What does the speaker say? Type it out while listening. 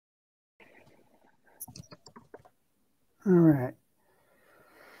All right.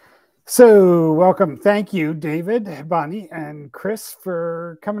 So welcome. Thank you, David, Bonnie, and Chris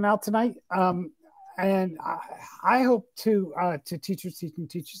for coming out tonight. And I hope to teachers teaching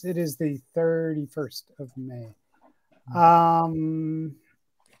teachers. It is the 31st of May.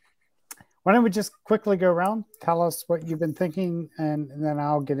 Why don't we just quickly go around, tell us what you've been thinking, and then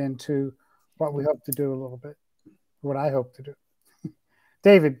I'll get into what we hope to do a little bit, what I hope to do.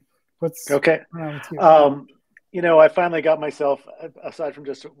 David, what's okay? With you? You know, I finally got myself, aside from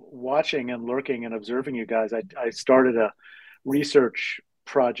just watching and lurking and observing you guys, I started a research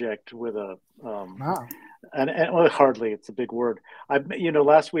project with a, Wow. and well, hardly, it's a big word.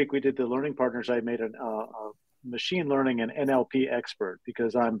 Last week we did the learning partners. I made a machine learning and NLP expert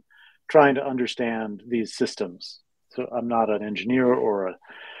because I'm trying to understand these systems. So I'm not an engineer or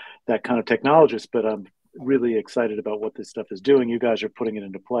that kind of technologist, but I'm really excited about what this stuff is doing. You guys are putting it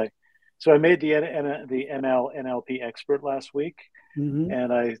into play. So I made the NLP expert last week,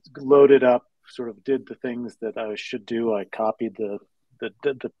 and I loaded up, sort of did the things that I should do. I copied an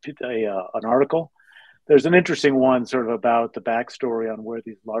article. There's an interesting one sort of about the backstory on where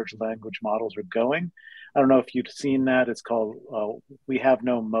these large language models are going. I don't know if you've seen that. It's called "We Have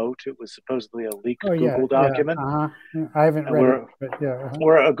No Moat." It was supposedly a leaked Google document. I haven't read it, but yeah.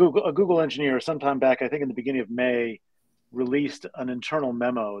 Where a Google engineer sometime back, I think in the beginning of May, released an internal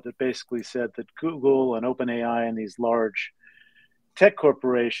memo that basically said that Google and OpenAI and these large tech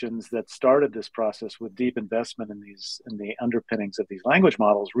corporations that started this process with deep investment in the underpinnings of these language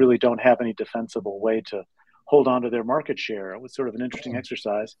models really don't have any defensible way to hold on to their market share. It was sort of an interesting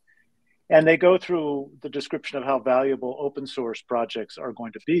exercise. And they go through the description of how valuable open source projects are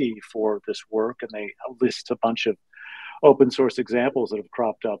going to be for this work. And they list a bunch of open source examples that have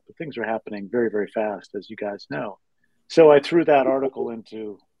cropped up. But things are happening very, very fast, as you guys know. So I threw that article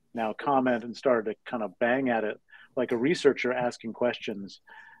into NowComment and started to kind of bang at it like a researcher asking questions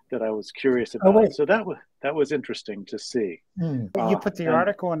that I was curious about. Oh, so that was interesting to see. You put the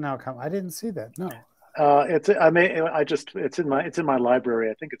article in NowComment. I didn't see that. No. It's in my library.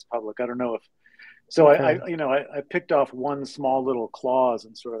 I think it's public. I don't know if. So okay. I picked off one small little clause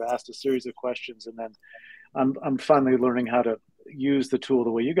and sort of asked a series of questions, and then I'm finally learning how to use the tool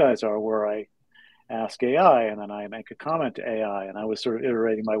the way you guys are, where I ask AI and then I make a comment to AI, and I was sort of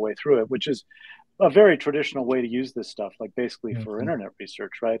iterating my way through it, which is a very traditional way to use this stuff, like basically for internet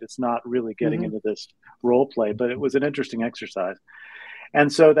research, right? It's not really getting into this role play, but it was an interesting exercise.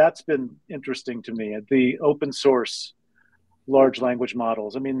 And so that's been interesting to me. The open source large language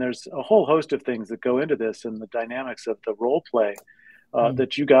models, I mean, there's a whole host of things that go into this, and the dynamics of the role play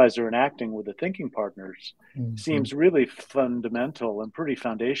that you guys are enacting with the thinking partners seems really fundamental and pretty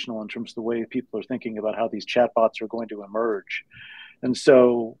foundational in terms of the way people are thinking about how these chatbots are going to emerge. And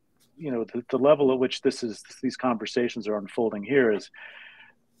so, the level at which these conversations are unfolding here is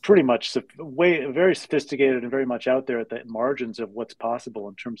pretty much very sophisticated and very much out there at the margins of what's possible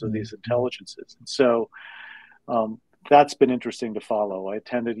in terms of these intelligences. And so that's been interesting to follow. I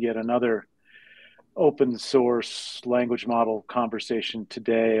attended yet another open source language model conversation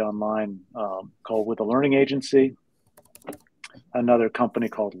today online called With a Learning Agency, another company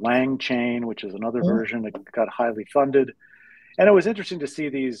called LangChain, which is another version that got highly funded. And it was interesting to see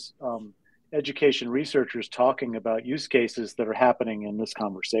these education researchers talking about use cases that are happening in this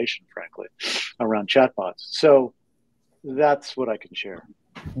conversation, frankly, around chatbots. So that's what I can share.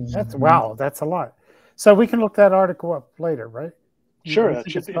 That's a lot. So we can look that article up later, right? Sure, it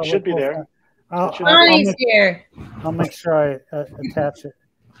should be there. I'll make sure I attach it.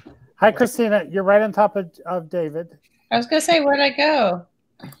 Hi, Christina. You're right on top of David. I was going to say, where'd I go?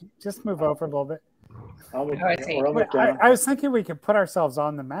 Just move over a little bit. I was thinking we could put ourselves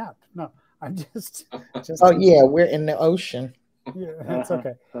on the map. No, I'm just oh, yeah, we're in the ocean. Yeah, that's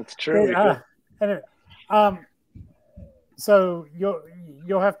okay. That's true. Anyway, so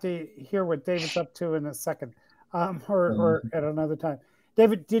you'll have to hear what David's up to in a second, or at another time.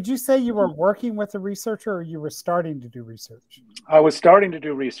 David, did you say you were working with a researcher, or you were starting to do research? I was starting to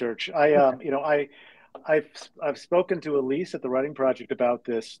do research. I've spoken to Elise at the Writing Project about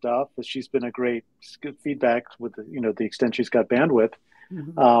this stuff. She's been a great feedback with the extent she's got bandwidth.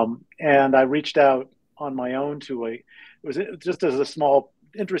 And I reached out on my own it was just as a small,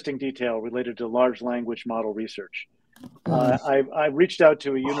 interesting detail related to large language model research. I reached out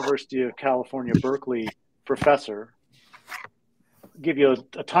to a University of California, Berkeley professor. Give you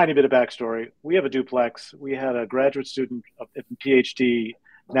a tiny bit of backstory. We have a duplex. We had a graduate student, a PhD,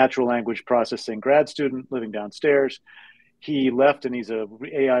 natural language processing grad student living downstairs. He left and he's a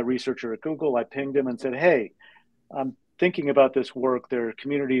AI researcher at Google. I pinged him and said, hey, I'm thinking about this work. There are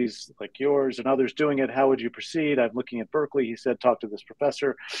communities like yours and others doing it. How would you proceed? I'm looking at Berkeley. He said, talk to this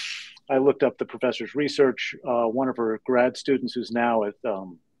professor. I looked up the professor's research. One of her grad students who's now at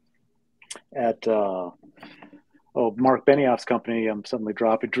Mark Benioff's company, I'm suddenly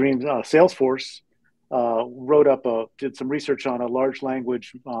dropping, Salesforce, did some research on a large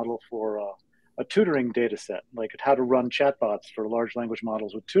language model for a tutoring data set, like how to run chatbots for large language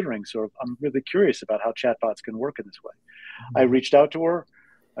models with tutoring. So I'm really curious about how chatbots can work in this way. Mm-hmm. I reached out to her.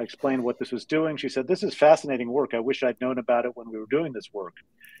 I explained what this was doing. She said, this is fascinating work. I wish I'd known about it when we were doing this work,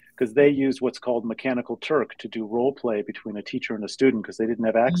 because they use what's called Mechanical Turk to do role play between a teacher and a student, because they didn't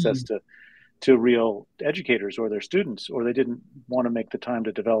have access to real educators or their students, or they didn't want to make the time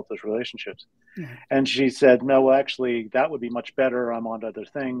to develop those relationships. Mm-hmm. And she said, no, well, actually, that would be much better. I'm on to other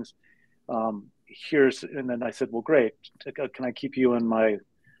things. And then I said, well, great. Can I keep you in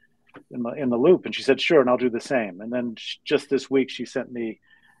the loop? And she said, sure. And I'll do the same. And then just this week, she sent me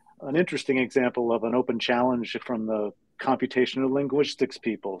an interesting example of an open challenge from the computational linguistics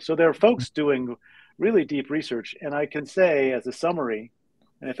people. So there are folks doing really deep research. And I can say as a summary,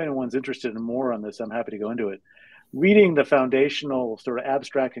 and if anyone's interested in more on this, I'm happy to go into it. Reading the foundational sort of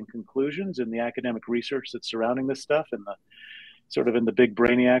abstract and conclusions in the academic research that's surrounding this stuff and the sort of in the big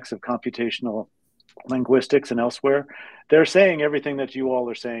brainiacs of computational linguistics and elsewhere, they're saying everything that you all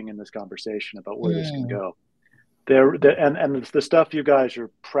are saying in this conversation about where this can go. And the stuff you guys are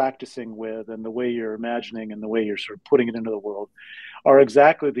practicing with and the way you're imagining and the way you're sort of putting it into the world are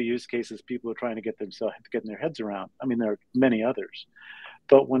exactly the use cases people are trying to get in their heads around. I mean, there are many others.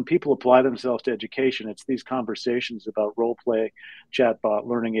 But when people apply themselves to education, it's these conversations about role play, chatbot,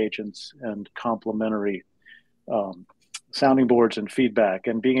 learning agents, and complementary sounding boards and feedback,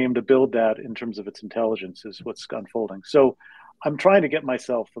 and being able to build that in terms of its intelligence is what's unfolding. So I'm trying to get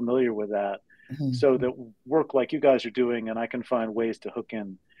myself familiar with that so that work like you guys are doing, and I can find ways to hook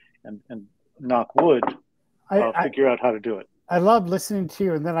in and knock wood, figure out how to do it. I love listening to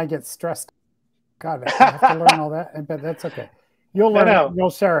you, and then I get stressed. God, I have to learn all that, but that's okay. You'll learn it. You'll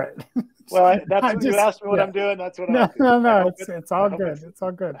share it. Well, that's what you asked me what I'm doing. That's what I'm doing. No, it's all good. It's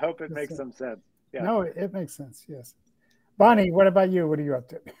all good. I hope it makes some sense. Yeah. No, it makes sense. Yes. Bonnie, what about you? What are you up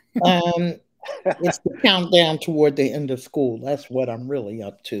to? It's the countdown toward the end of school. That's what I'm really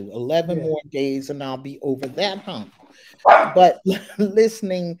up to. 11 more days and I'll be over that hump. But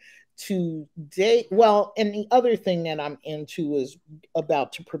listening to and the other thing that I'm into is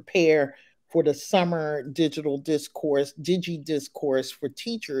about to prepare for the summer digital discourse, digi-discourse for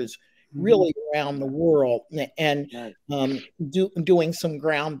teachers really around the world, and doing some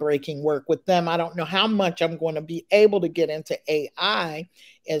groundbreaking work with them. I don't know how much I'm going to be able to get into AI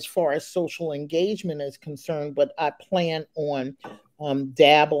as far as social engagement is concerned, but I plan on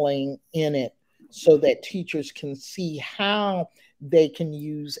dabbling in it so that teachers can see how they can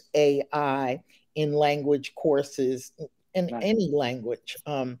use AI in language courses in any language,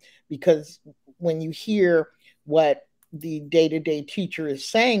 because when you hear what the day-to-day teacher is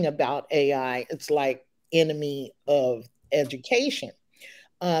saying about AI, it's like enemy of education.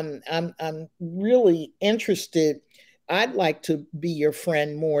 I'm really interested. I'd like to be your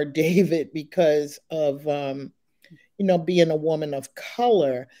friend more, David, because of being a woman of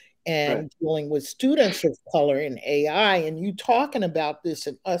color and dealing with students of color in AI, and you talking about this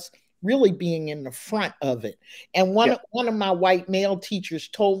and us really being in the front of it. And one of my white male teachers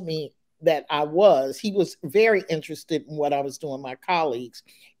told me that he was very interested in what I was doing, my colleagues.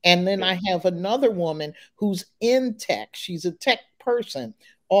 And then I have another woman who's in tech. She's a tech person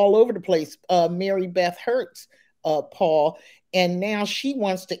all over the place, Mary Beth Hertz, Paul. And now she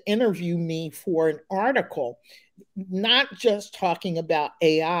wants to interview me for an article, not just talking about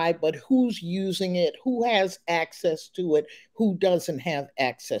AI, but who's using it, who has access to it, who doesn't have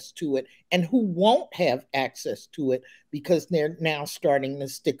access to it, and who won't have access to it because they're now starting to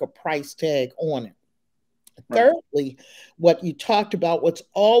stick a price tag on it. Thirdly, what you talked about, what's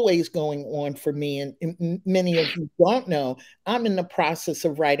always going on for me, and many of you don't know, I'm in the process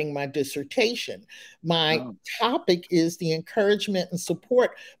of writing my dissertation. My topic is the encouragement and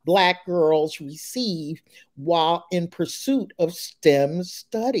support Black girls receive while in pursuit of STEM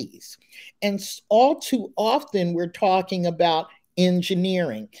studies. And all too often, we're talking about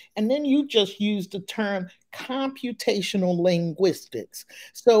engineering. And then you just used the term computational linguistics.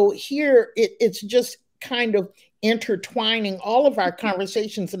 So here, it's just kind of intertwining all of our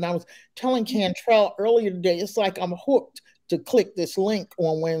conversations. And I was telling Cantrill earlier today, it's like I'm hooked to click this link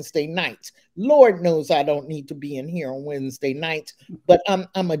on Wednesday nights. Lord knows I don't need to be in here on Wednesday nights, but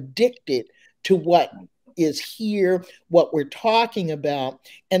I'm addicted to what is here, what we're talking about.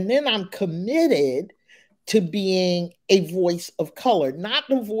 And then I'm committed to being a voice of color, not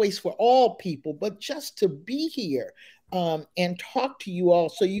the voice for all people, but just to be here and talk to you all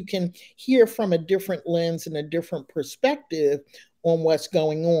so you can hear from a different lens and a different perspective on what's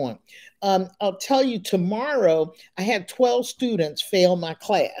going on. I'll tell you, tomorrow I had 12 students fail my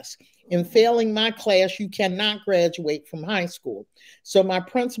class. In failing my class, you cannot graduate from high school. So my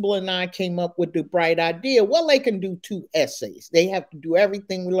principal and I came up with the bright idea, well, they can do 2 essays. They have to do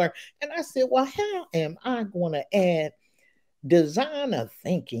everything we learn. And I said, well, how am I going to add design a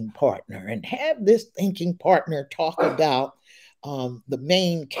thinking partner and have this thinking partner talk about the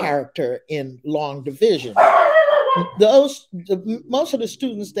main character in long division? Most of the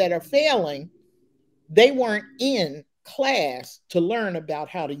students that are failing, they weren't in class to learn about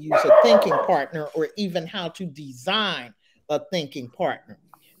how to use a thinking partner or even how to design a thinking partner.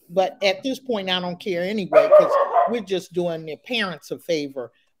 But at this point, I don't care anyway, because we're just doing their parents a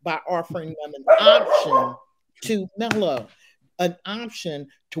favor by offering them an option to mellow, an option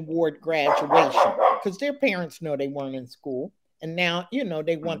toward graduation, because their parents know they weren't in school. And now, you know,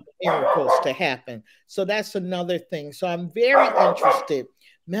 they want the miracles to happen. So that's another thing. So I'm very interested,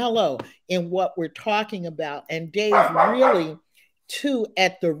 Mello, in what we're talking about. And Dave, really, too,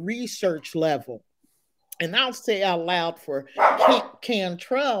 at the research level. And I'll say out loud for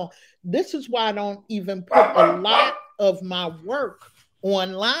Cantrill, this is why I don't even put a lot of my work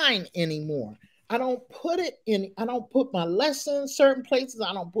online anymore. I don't put it in, I don't put my lessons certain places.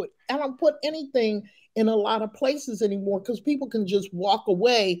 I don't put anything in a lot of places anymore, because people can just walk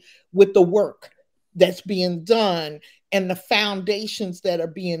away with the work that's being done and the foundations that are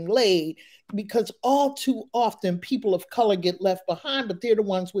being laid, because all too often people of color get left behind, but they're the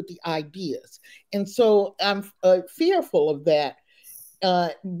ones with the ideas. And so I'm fearful of that.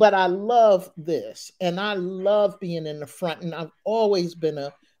 But I love this, and I love being in the front, and I've always been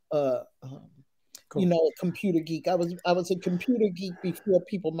you know, a computer geek. I was a computer geek before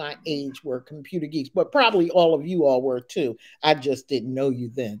people my age were computer geeks, but probably all of you all were too. I just didn't know you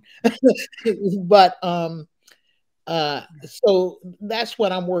then. But so that's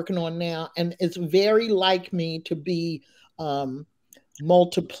what I'm working on now, and it's very like me to be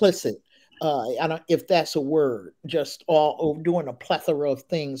multiplicit. I don't know if that's a word, just all doing a plethora of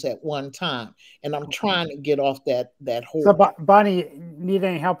things at one time. And I'm trying to get off that whole. So Bonnie, need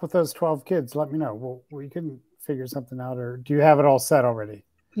any help with those 12 kids? Let me know. We can figure something out, or do you have it all set already?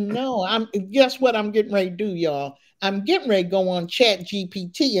 No, guess what I'm getting ready to do, y'all? I'm getting ready to go on Chat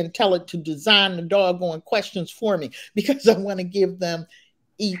GPT and tell it to design the doggone questions for me, because I want to give them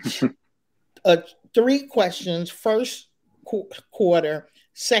each 3 questions, first quarter,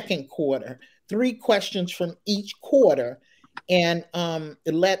 second quarter, 3 questions from each quarter, and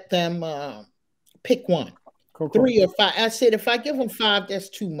let them pick one. Cool. 3 or 5. I said, if I give them 5, that's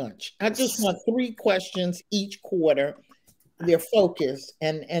too much. I just want 3 questions each quarter. They're focused,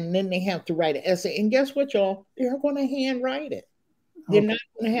 and then they have to write an essay. And guess what, y'all? They're going to handwrite it. They're not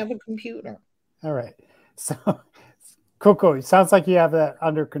going to have a computer. All right. So, cool. Sounds like you have that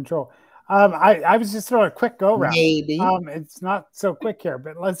under control. I was just throwing a quick go round. Maybe. It's not so quick here,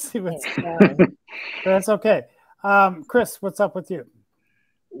 but let's see what's going. That's okay. Chris, what's up with you?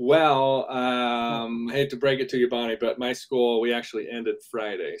 Well, I hate to break it to you, Bonnie, but my school, we actually ended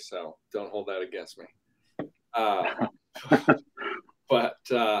Friday, so don't hold that against me. But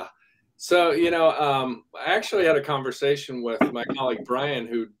so, you know, I actually had a conversation with my colleague Brian,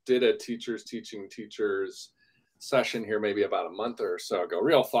 who did a teachers teaching teachers session here maybe about a month or so ago,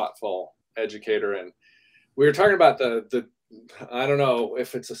 real thoughtful educator. And we were talking about the I don't know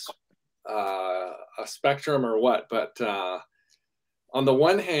if it's a spectrum or what, but on the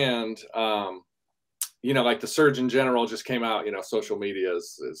one hand, you know, like the Surgeon General just came out, you know, social media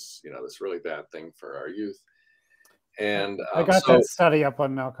is you know, this really bad thing for our youth. And I got that study up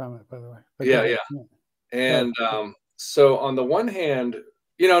on NowComment, by the way. But yeah. And so on the one hand,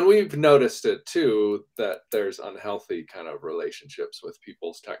 you know, and we've noticed it too, that there's unhealthy kind of relationships with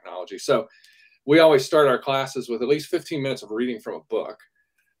people's technology. So we always start our classes with at least 15 minutes of reading from a book,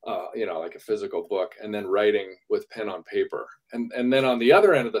 you know, like a physical book, and then writing with pen on paper. And then on the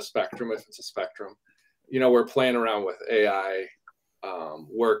other end of the spectrum, if it's a spectrum, you know, we're playing around with AI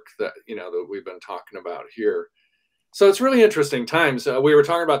work that, you know, that we've been talking about here. So it's really interesting times. We were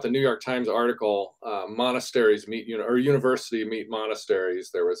talking about the New York Times article, monasteries meet, or university meet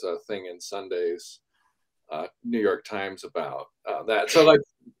monasteries. There was a thing in Sunday's New York Times about that. So like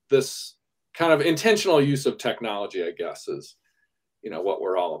this kind of intentional use of technology, I guess, is, you know, what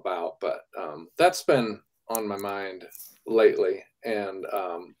we're all about. But that's been on my mind lately. And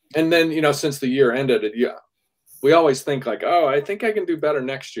then, you know, since the year ended, we always think like, oh, I think I can do better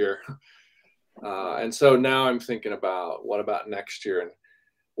next year. And so now I'm thinking about what about next year and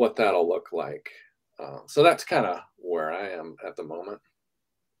what that'll look like. So that's kind of where I am at the moment.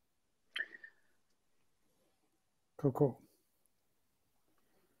 Cool.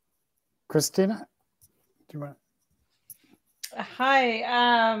 Christina, do you want? Hi.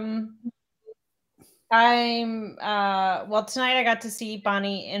 I'm well, tonight I got to see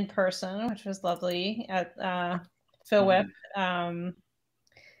Bonnie in person, which was lovely at Phil Whip.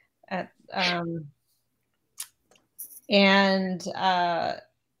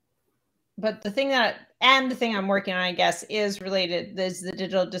 But the thing I'm working on, I guess, is the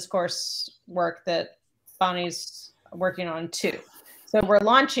digital discourse work that Bonnie's working on too. So we're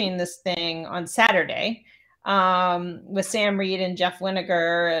launching this thing on Saturday with Sam Reed and Jeff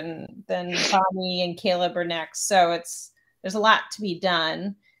Winiger, and then Bonnie and Caleb are next. So there's a lot to be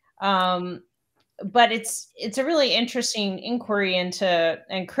done. But it's a really interesting inquiry into,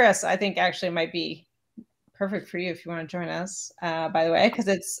 and Chris, I think actually might be perfect for you if you want to join us, by the way, because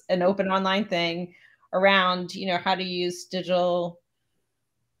it's an open online thing around, how to use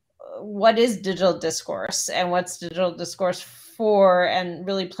what is digital discourse and what's digital discourse for, and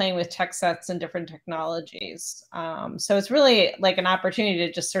really playing with tech sets and different technologies. So it's really like an opportunity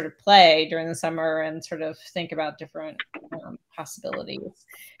to just sort of play during the summer and sort of think about different possibilities.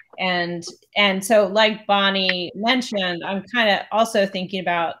 And so, like Bonnie mentioned, I'm kind of also thinking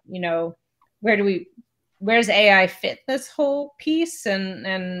about, where's AI fit this whole piece?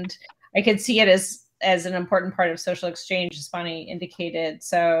 And I could see it as an important part of social exchange, as Bonnie indicated.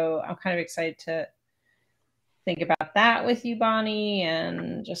 So I'm kind of excited to think about that with you, Bonnie,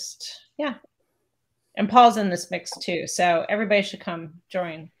 and just, yeah. And Paul's in this mix too. So everybody should come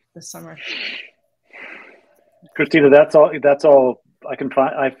join this summer. Christina, that's all I can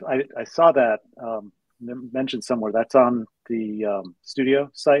find. I saw that mentioned somewhere. That's on the studio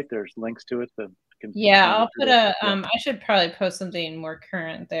site. There's links to it. I'll put I should probably post something more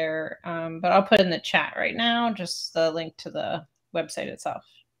current there, but I'll put in the chat right now just the link to the website itself.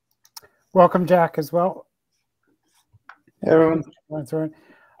 Welcome, Jack, as well. Hey, everyone.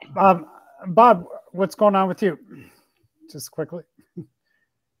 Bob, what's going on with you? Just quickly.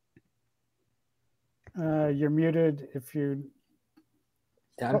 You're muted if you...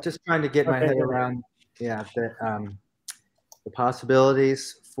 Yeah, I'm just trying to get my head around the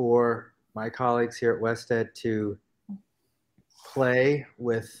possibilities for my colleagues here at WestEd to play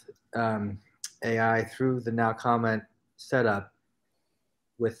with AI through the NowComment setup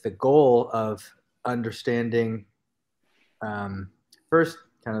with the goal of understanding first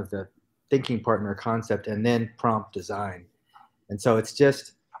kind of the thinking partner concept and then prompt design. And so it's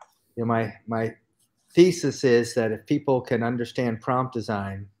just, my thesis is that if people can understand prompt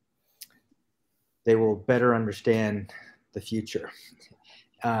design, they will better understand the future.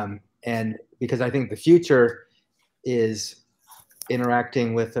 And because I think the future is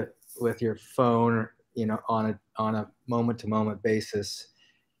interacting with your phone, on a moment-to-moment basis,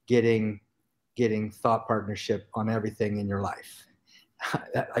 getting thought partnership on everything in your life.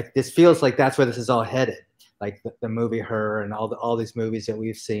 Like, this feels like that's where this is all headed. Like the movie Her and all these movies that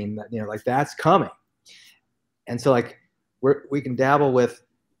we've seen, that like that's coming. And so like we can dabble with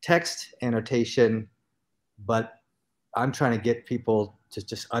text annotation, but I'm trying to get people to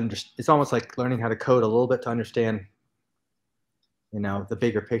just understand. It's almost like learning how to code a little bit to understand, the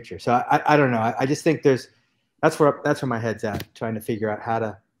bigger picture. So I don't know. I just think that's where my head's at, trying to figure out how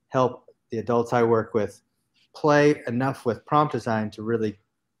to help the adults I work with play enough with prompt design to really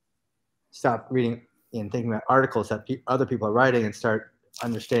stop reading and thinking about articles that other people are writing and start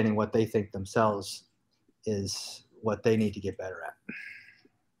understanding what they think themselves is what they need to get better at.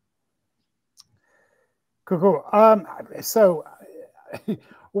 Cool. So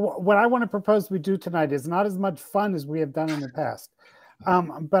what I want to propose we do tonight is not as much fun as we have done in the past,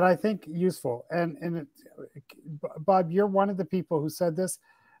 but I think useful. And Bob, you're one of the people who said this,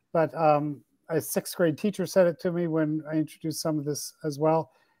 but a sixth grade teacher said it to me when I introduced some of this as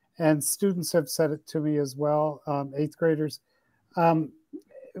well. And students have said it to me as well, eighth graders,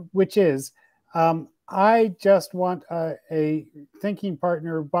 which is, I just want a thinking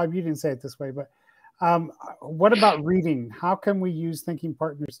partner. Bob, you didn't say it this way, but what about reading? How can we use thinking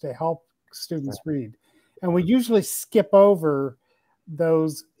partners to help students read? And we usually skip over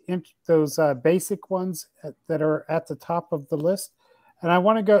those basic ones that are at the top of the list. And I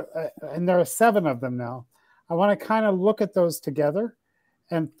want to go, and there are 7 of them now. I want to kind of look at those together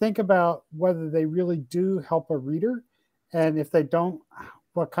and think about whether they really do help a reader. And if they don't,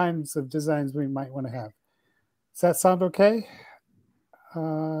 what kinds of designs we might want to have. Does that sound okay?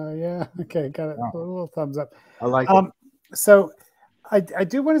 Yeah, okay, got it. A little thumbs up. I like it. So I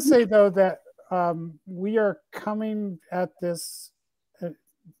do want to say, though, that we are coming at this,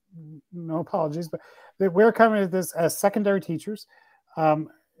 no apologies, but that we're coming at this as secondary teachers.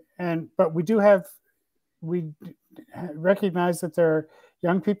 But we recognize that there are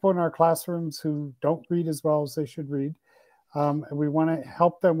young people in our classrooms who don't read as well as they should read. And we want to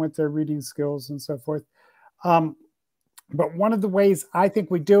help them with their reading skills and so forth. But one of the ways I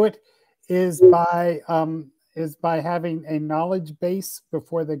think we do it is by having a knowledge base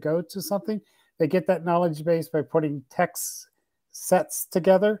before they go to something. They get that knowledge base by putting text sets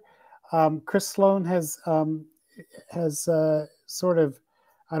together. Chris Sloan has sort of,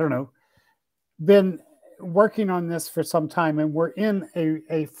 I don't know, been working on this for some time, and we're in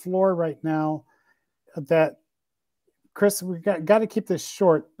a floor right now that, Chris, we got to keep this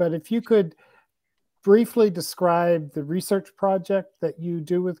short, but if you could briefly describe the research project that you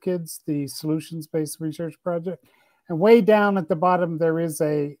do with kids, the solutions-based research project. And way down at the bottom, there is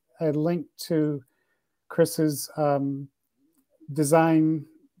a link to Chris's design,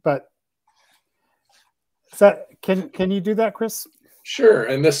 but can you do that, Chris? Sure.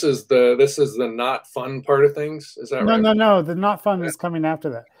 And this is the not fun part of things. Is that right? No. The not fun is coming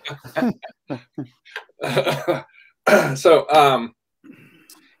after that. So,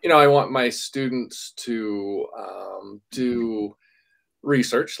 I want my students to do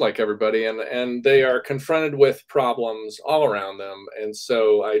research like everybody, and they are confronted with problems all around them. And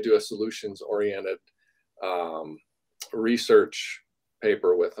so I do a solutions-oriented research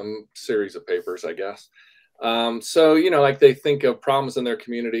paper with them, series of papers, I guess. So, like they think of problems in their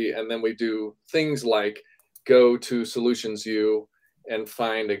community, and then we do things like go to Solutions U and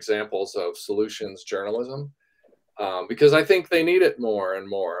find examples of solutions journalism. Because I think they need it more and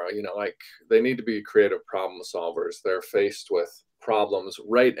more, like they need to be creative problem solvers. They're faced with problems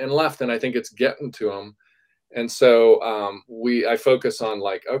right and left, and I think it's getting to them. And so I focus on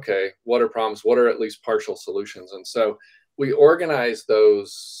like, okay, what are problems? What are at least partial solutions? And so we organize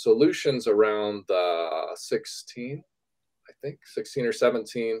those solutions around the 16 or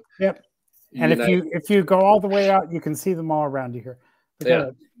 17. Yep. And if you go all the way out, you can see them all around you here.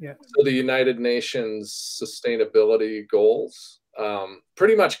 Yeah. So the United Nations sustainability goals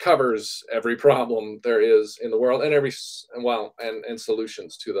pretty much covers every problem there is in the world, and and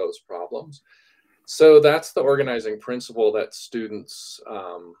solutions to those problems. So that's the organizing principle that students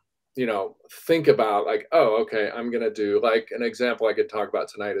think about, like, oh, okay, I'm going to do, like, an example I could talk about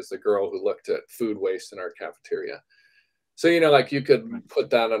tonight is the girl who looked at food waste in our cafeteria. So, like you could put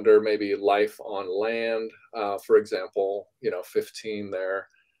that under maybe life on land, for example, 15 there.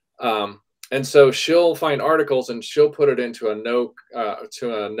 And so she'll find articles and she'll put it into a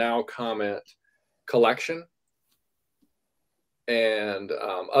NowComment collection. And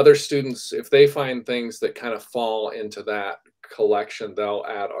other students, if they find things that kind of fall into that collection, they'll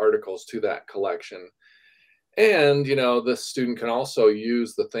add articles to that collection. And, the student can also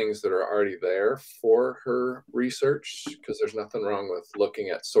use the things that are already there for her research, because there's nothing wrong with looking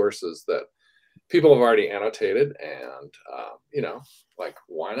at sources that people have already annotated, and, like,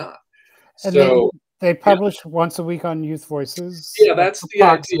 why not? And so they publish once a week on Youth Voices. Yeah, that's the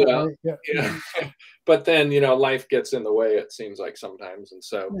idea. Yeah. But then, life gets in the way, it seems like sometimes. And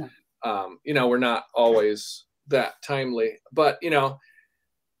so, we're not always that timely, but,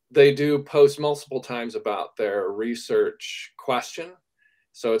 they do post multiple times about their research question.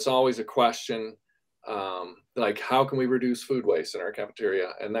 So it's always a question, like, how can we reduce food waste in our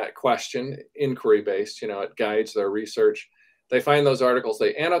cafeteria? And that question, inquiry-based, it guides their research. They find those articles,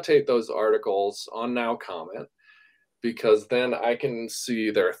 they annotate those articles on NowComment, because then I can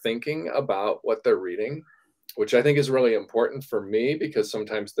see their thinking about what they're reading, which I think is really important for me, because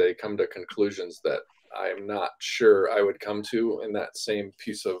sometimes they come to conclusions that I'm not sure I would come to in that same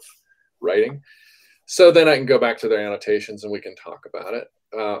piece of writing. So then I can go back to their annotations and we can talk about it.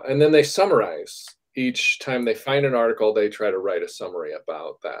 And then they summarize. Each time they find an article, they try to write a summary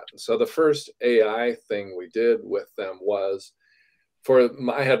about that. And so the first AI thing we did with them was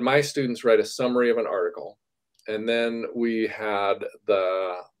I had my students write a summary of an article, and then we had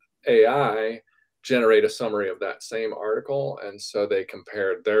the AI generate a summary of that same article. And so they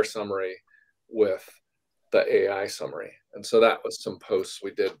compared their summary with the AI summary. And so that was some posts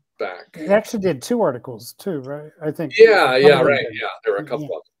we did back. They actually did 2 articles too, right? I think. Yeah, right. Yeah, there were a couple of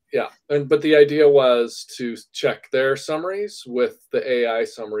them. Yeah. But the idea was to check their summaries with the AI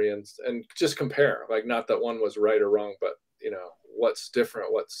summary and just compare, like, not that one was right or wrong, but, what's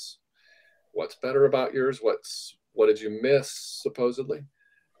different, what's better about yours, what did you miss, supposedly?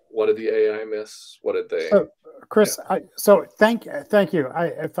 What did the AI miss? What did they? So, Chris, yeah. Thank you.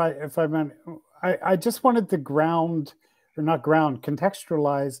 I just wanted to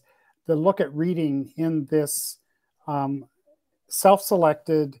contextualize look at reading in this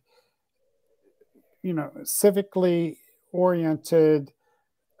self-selected, civically oriented,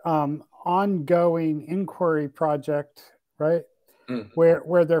 ongoing inquiry project, right?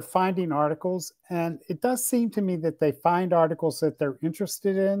 Where they're finding articles. And it does seem to me that they find articles that they're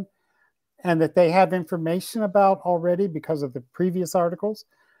interested in and that they have information about already because of the previous articles,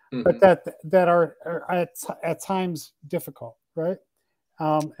 but that are at times difficult, right?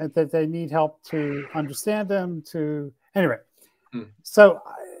 And that they need help to understand them. Anyway, so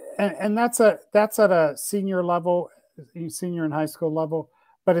and that's at a senior level, senior and high school level,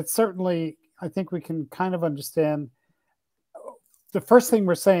 but it's certainly, I think we can kind of understand. The first thing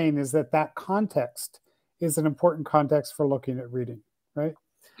we're saying is that context is an important context for looking at reading, right?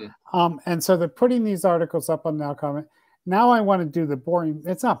 And so they're putting these articles up on NowComment. Now I want to do the boring.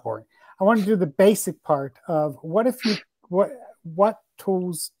 It's not boring. I want to do the basic part of what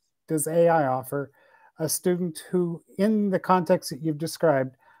tools does AI offer a student who, in the context that you've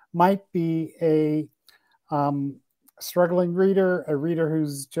described, might be a struggling reader, a reader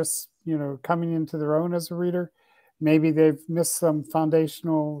who's just coming into their own as a reader. Maybe they've missed some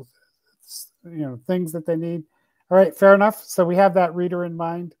foundational things that they need. All right, fair enough. So we have that reader in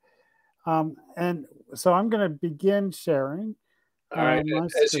mind. And so I'm going to begin sharing. All right,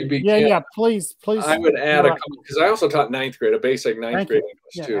 as you begin, yeah, please. I would add a couple, because I also taught ninth grade, a basic ninth grade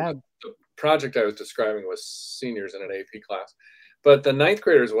English too. The project I was describing was seniors in an AP class, but the ninth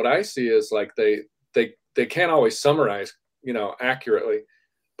graders, what I see is like they can't always summarize, accurately,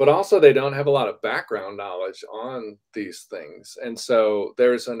 but also they don't have a lot of background knowledge on these things. And so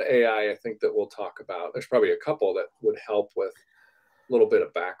there's an AI I think that we'll talk about. There's probably a couple that would help with a little bit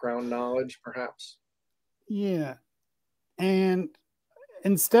of background knowledge, perhaps. Yeah. And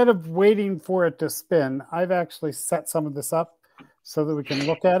instead of waiting for it to spin, I've actually set some of this up so that we can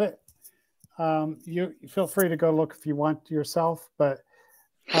look at it. You feel free to go look if you want yourself, but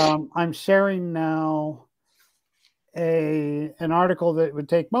I'm sharing now an article that would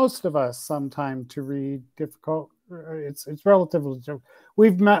take most of us some time to read. Difficult. It's relatively.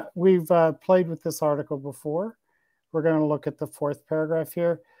 We've played with this article before. We're going to look at the fourth paragraph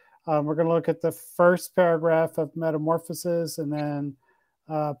here. We're going to look at the first paragraph of Metamorphosis and then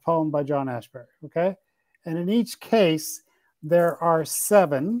a poem by John Ashbery. Okay, and in each case there are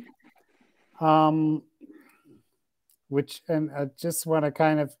 7. Which, and I just want to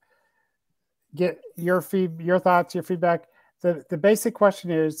kind of get your thoughts, your feedback. The basic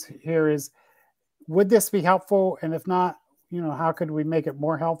question is, would this be helpful? And if not, how could we make it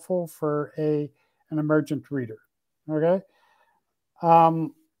more helpful for an emergent reader? Okay.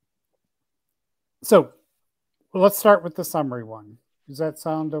 So let's start with the summary one. Does that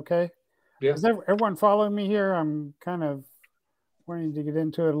sound okay? Yeah. Is everyone following me here? I'm kind of wanting to get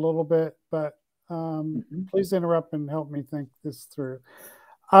into it a little bit, but please interrupt and help me think this through.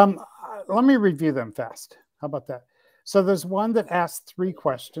 Let me review them fast. How about that? So there's one that asked 3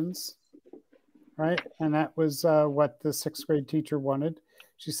 questions, right? And that was what the 6th grade teacher wanted.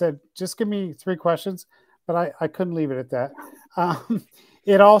 She said, just give me 3 questions, but I couldn't leave it at that. Well,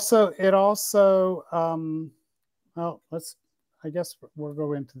 I guess we'll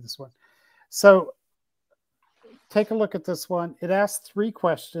go into this one. So take a look at this one. It asked 3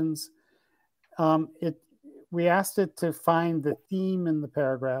 questions. We asked it to find the theme in the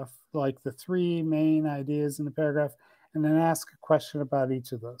paragraph, like the 3 main ideas in the paragraph, and then ask a question about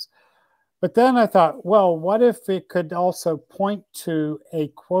each of those. But then I thought, well, what if it could also point to a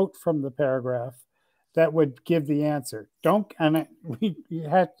quote from the paragraph that would give the answer? You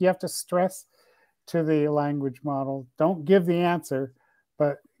have to stress to the language model, don't give the answer,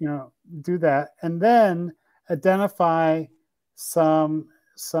 but do that, and then identify some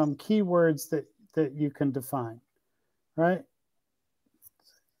keywords that you can define, right?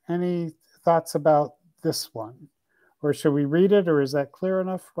 Any thoughts about this one? Or should we read it, or is that clear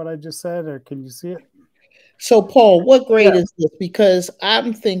enough what I just said, or can you see it? So Paul, what grade is this? Because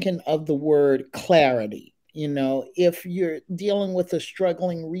I'm thinking of the word clarity. If you're dealing with a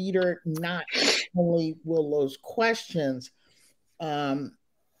struggling reader, not only will those questions, I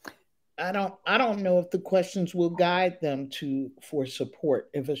don't know if the questions will guide them for support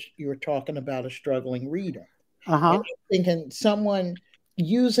if you're talking about a struggling reader. I'm thinking someone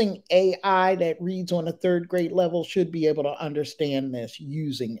using AI that reads on a 3rd grade level should be able to understand this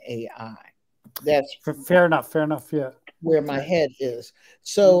using AI. That's fair enough. Yeah, where my head is.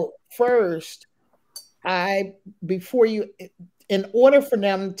 So first, in order for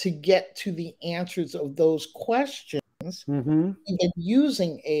them to get to the answers of those questions, even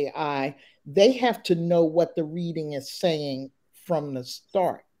using AI, they have to know what the reading is saying from the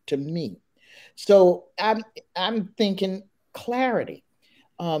start. to me. So I'm thinking clarity.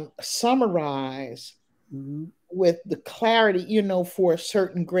 Summarize with the clarity, you know, for a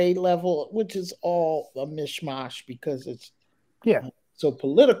certain grade level, which is all a mishmash because it's so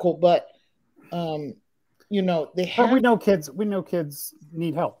political. But you know, they have. But we know kids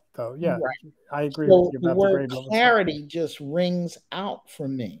need help, though. Yeah, right. I agree So with you the about word the grade level. clarity just rings out for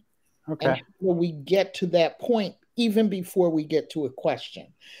me. Okay. And when we get to that point, even before we get to a question,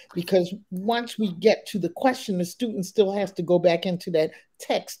 because once we get to the question, the student still has to go back into that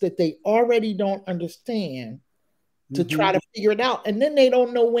text that they already don't understand to try to figure it out. And then they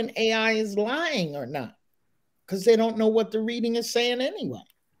don't know when AI is lying or not, because they don't know what the reading is saying anyway.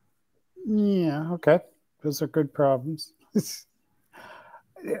 Yeah, okay. Those are good problems.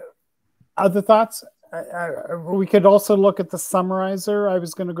 Other thoughts? We could also look at the summarizer. I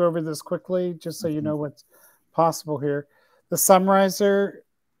was going to go over this quickly just so you know what's possible here. The summarizer,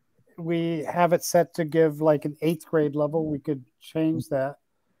 we have it set to give like an 8th grade level. We could change that.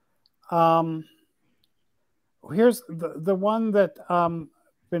 Here's the one that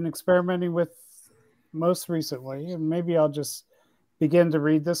been experimenting with most recently, and maybe I'll just begin to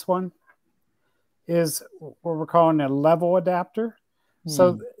read this one, is what we're calling a level adapter.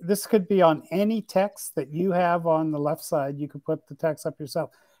 So this could be on any text that you have on the left side. You could put the text up yourself.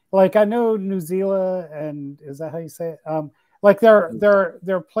 Like I know New Zealand, and is that how you say it? Like there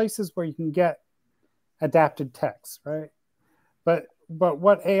are places where you can get adapted text, right? But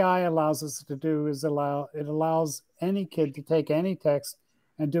what AI allows us to do is it allows any kid to take any text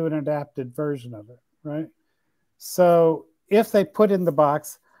and do an adapted version of it, right? So if they put in the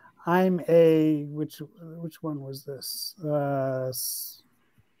box, I'm a which one was this? The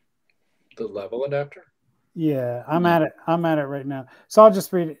level adapter? Yeah, I'm at it right now. So I'll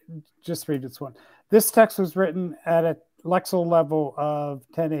just read this one. This text was written at a Lexile level of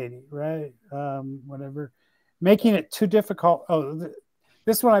 1080, right? Whatever. Making it too difficult. Oh,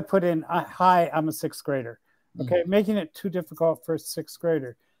 this one I put in, hi, I'm a 6th grader. Okay, making it too difficult for a 6th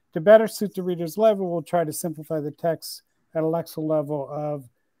grader. To better suit the reader's level, we'll try to simplify the text at a Lexile level of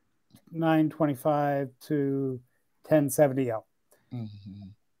 925 to 1070L.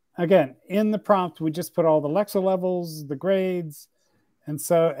 Again, in the prompt, we just put all the Lexile levels, the grades, and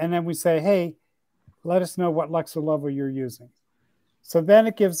then we say, hey, let us know what Lexile level you're using. So then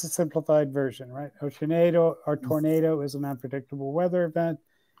it gives a simplified version, right? Oceanado or tornado is an unpredictable weather event.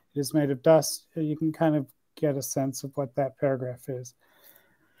 It is made of dust. You can kind of get a sense of what that paragraph is.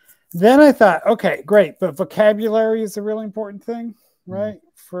 Then I thought, okay, great, but vocabulary is a really important thing, right,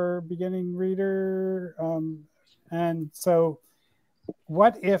 for beginning reader. And so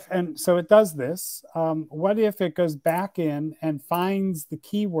what if, and so it does this, what if it goes back in and finds the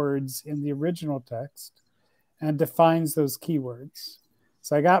keywords in the original text and defines those keywords?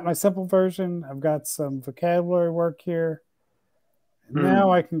 So I got my simple version. I've got some vocabulary work here.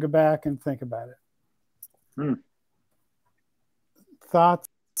 Now I can go back and think about it. Thoughts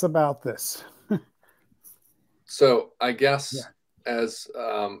about this? So I guess as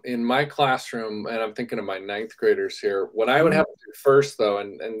in my classroom, and I'm thinking of my 9th graders here, what I would have to do first, though,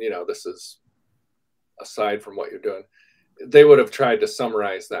 and you know, this is aside from what you're doing, they would have tried to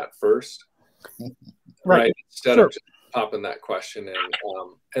summarize that first, right? Instead of just popping that question in.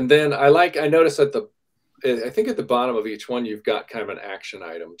 And then I noticed I think at the bottom of each one, you've got kind of an action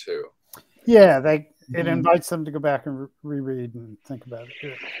item too. Yeah, it invites them to go back and reread and think about it.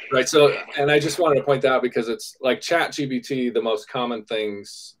 Yeah. Right. So, and I just wanted to point that out because it's like ChatGPT, the most common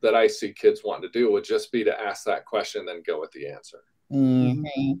things that I see kids want to do would just be to ask that question, then go with the answer.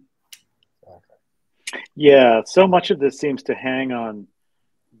 Yeah, so much of this seems to hang on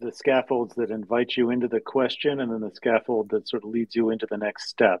the scaffolds that invite you into the question and then the scaffold that sort of leads you into the next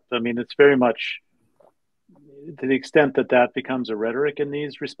step. I mean, it's very much to the extent that that becomes a rhetoric in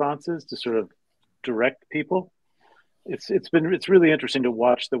these responses to sort of direct people. It's really interesting to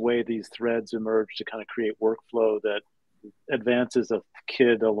watch the way these threads emerge to kind of create workflow that advances a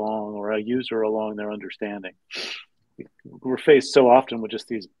kid along or a user along their understanding. We're faced so often with just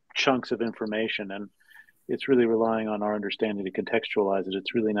these chunks of information, and it's really relying on our understanding to contextualize it.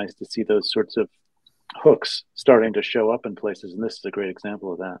 It's really nice to see those sorts of hooks starting to show up in places, and this is a great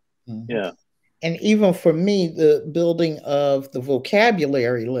example of that. Yeah. And even for me, the building of the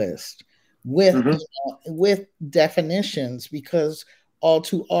vocabulary list with definitions, because all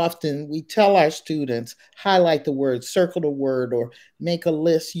too often we tell our students, highlight the word, circle the word, or make a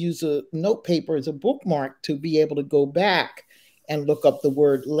list, use a note paper as a bookmark to be able to go back and look up the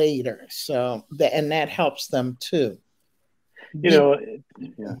word later. So that helps them too. beyond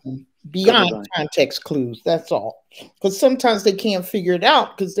context clues. That's all. Because sometimes they can't figure it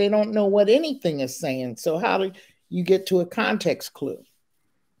out because they don't know what anything is saying. So how do you get to a context clue?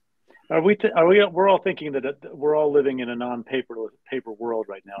 We're all thinking that we're all living in a non-paper world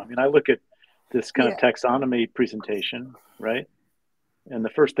right now. I mean, I look at this kind of taxonomy presentation, right? And the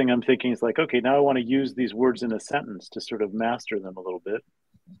first thing I'm thinking is like, okay, now I want to use these words in a sentence to sort of master them a little bit.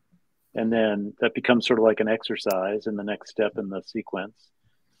 And then that becomes sort of like an exercise in the next step in the sequence.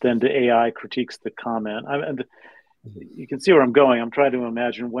 Then the AI critiques the comment. You can see where I'm going. I'm trying to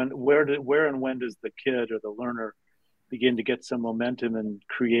imagine where and when does the kid or the learner begin to get some momentum in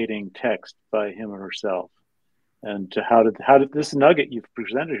creating text by him or herself. And how did this nugget you've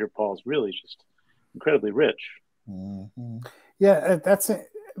presented here, Paul, is really just incredibly rich. Mm-hmm. Yeah, that's it.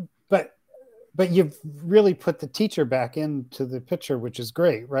 But you've really put the teacher back into the picture, which is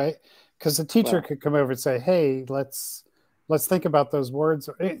great, right? Because the teacher could come over and say, "Hey, let's think about those words."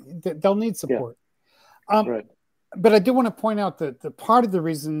 They'll need support. Yeah. Right. But I do want to point out that the part of the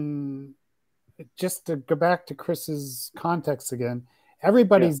reason, just to go back to Chris's context again,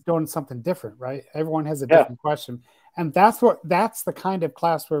 everybody's doing something different, right? Everyone has a different question, and that's the kind of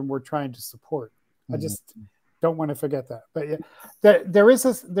classroom we're trying to support. Mm-hmm. I just don't want to forget that. But yeah, there is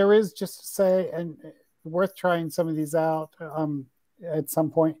just to say, and worth trying some of these out at some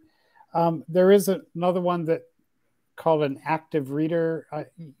point. There is another one that called an active reader.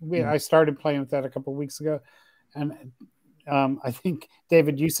 I started playing with that a couple of weeks ago, and I think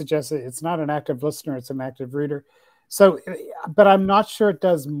David, you suggested it's not an active listener; it's an active reader. So, but I'm not sure it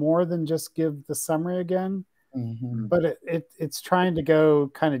does more than just give the summary again. Mm-hmm. But it's trying to go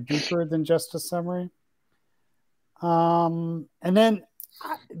kind of deeper than just a summary. And then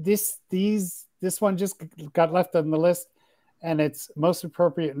this one just got left on the list, and it's most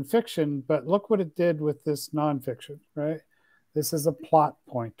appropriate in fiction. But look what it did with this nonfiction, right? This is a plot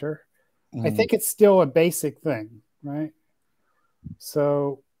pointer. Mm. I think it's still a basic thing, right?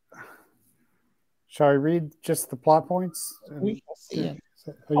 So, shall I read just the plot points? We can see it.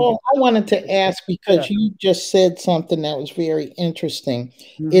 I wanted to ask, because you just said something that was very interesting.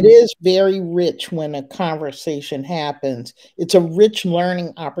 Mm-hmm. It is very rich when a conversation happens. It's a rich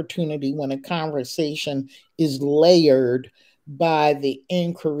learning opportunity when a conversation is layered by the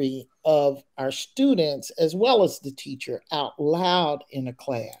inquiry of our students as well as the teacher out loud in a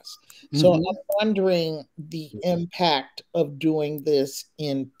class. Mm-hmm. So I'm wondering the impact of doing this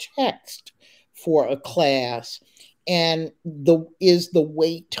in text for a class. And is the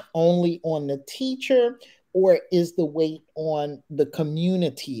weight only on the teacher, or is the weight on the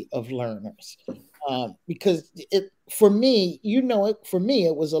community of learners? Because for me,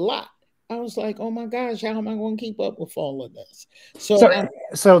 it was a lot. I was like, oh my gosh, how am I going to keep up with all of this? So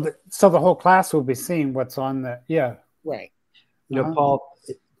the whole class will be seeing what's on the right. Paul,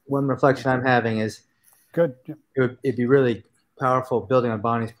 one reflection I'm having is good. It'd be really powerful, building on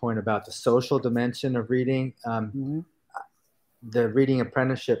Bonnie's point about the social dimension of reading. The reading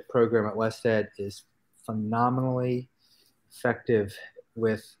apprenticeship program at West Ed is phenomenally effective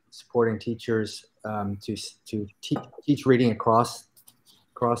with supporting teachers to teach reading across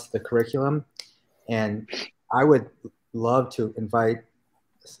the curriculum. And I would love to invite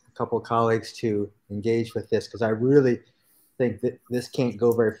a couple of colleagues to engage with this, because I really think that this can't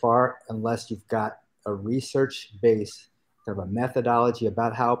go very far unless you've got a research base, kind of a methodology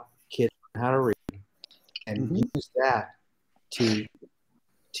about how kids learn how to read, and use that to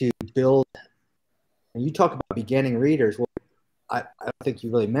build. And you talk about beginning readers. Well, I don't think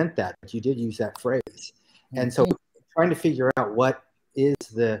you really meant that, but you did use that phrase. And so trying to figure out what is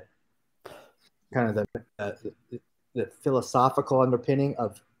the kind of the philosophical underpinning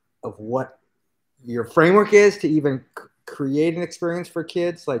of what your framework is to even create an experience for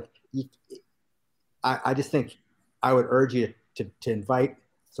kids. Like, I just think I would urge you to invite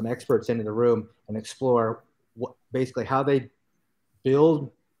some experts into the room and explore basically how they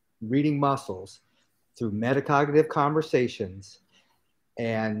build reading muscles through metacognitive conversations,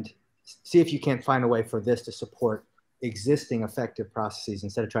 and see if you can't find a way for this to support existing effective processes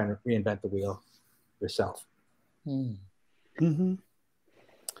instead of trying to reinvent the wheel yourself. Mm-hmm.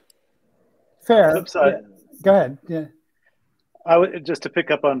 Fair. Flip side. Yeah. Go ahead. Yeah. I would, just to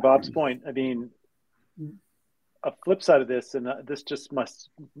pick up on Bob's point, I mean, a flip side of this, and this just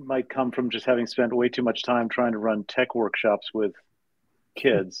might come from just having spent way too much time trying to run tech workshops with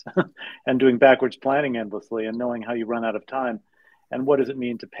kids and doing backwards planning endlessly, and knowing how you run out of time, and what does it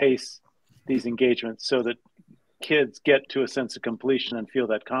mean to pace these engagements so that kids get to a sense of completion and feel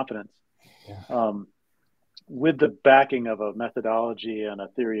that confidence. With the backing of a methodology and a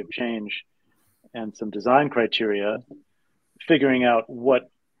theory of change and some design criteria, figuring out what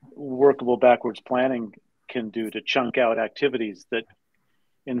workable backwards planning can do to chunk out activities that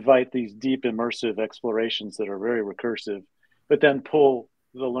invite these deep immersive explorations that are very recursive, but then pull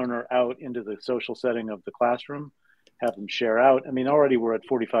the learner out into the social setting of the classroom, have them share out. I mean, already we're at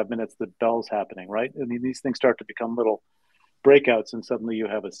 45 minutes, the bell's happening, right? I mean, these things start to become little breakouts and suddenly you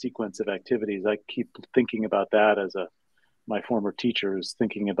have a sequence of activities. I keep thinking about that as my former teacher is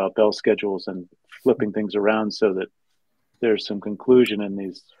thinking about bell schedules and flipping things around so that there's some conclusion in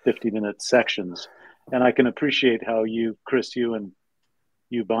these 50-minute sections. And I can appreciate how you, Chris, you and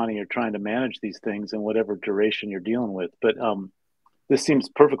you, Bonnie, are trying to manage these things in whatever duration you're dealing with. But this seems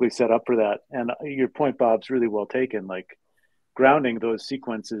perfectly set up for that. And your point, Bob's really well taken, like grounding those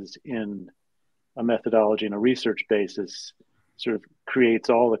sequences in a methodology and a research basis sort of creates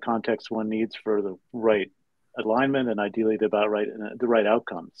all the context one needs for the right alignment and ideally the right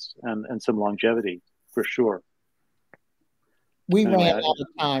outcomes and some longevity for sure. We anyway, ran out of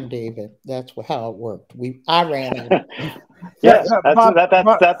time, David. That's how it worked. I ran out of time. Yes,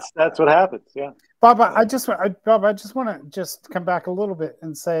 that's what happens. Yeah. Bob, I just want to just come back a little bit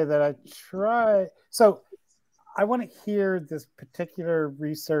and say that I want to hear this particular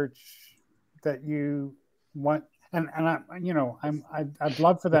research that you want, and I'd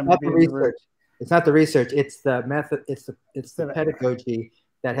love for them to be in the room. It's not the research. It's the method. It's the pedagogy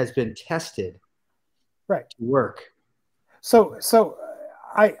that has been tested, right, to work. So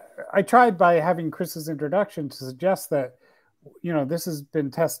I tried by having Chris's introduction to suggest that, this has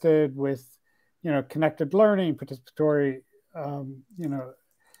been tested with, connected learning, participatory,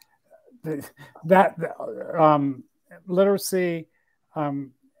 literacy,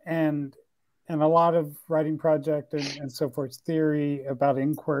 and a lot of writing project and so forth, theory about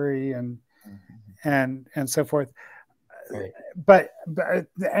inquiry and so forth. Right. But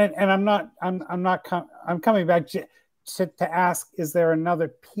I'm coming back to ask, is there another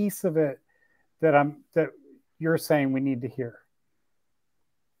piece of it that you're saying we need to hear?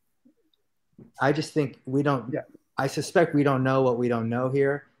 I just think we don't. Yeah. I suspect we don't know what we don't know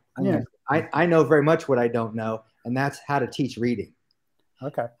here. I know very much what I don't know, and that's how to teach reading.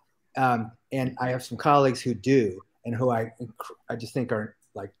 Okay. And I have some colleagues who do, and who I just think are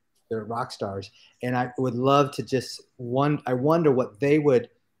like, they're rock stars. And I would love to I wonder what they would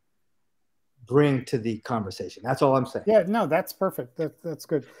bring to the conversation. That's all I'm saying. Yeah, no, that's perfect. That's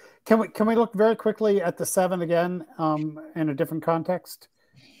good. Can we look very quickly at the 7 again in a different context,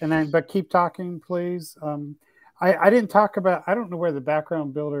 but keep talking, please. I didn't talk about. I don't know where the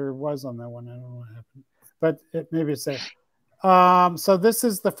background builder was on that one. I don't know what happened, but maybe it's there. So this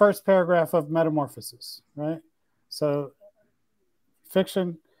is the first paragraph of Metamorphosis, right? So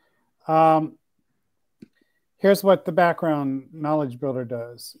fiction. Here's what the background knowledge builder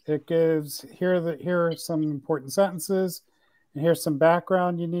does. It gives, here are some important sentences, and here's some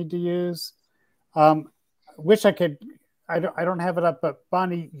background you need to use. Wish I could, I don't have it up, but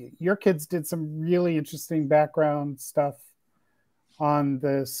Bonnie, your kids did some really interesting background stuff on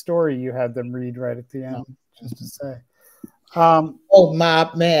the story you had them read right at the end, just to say.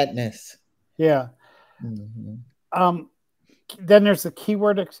 Mob Madness. Yeah. Mm-hmm. Then there's the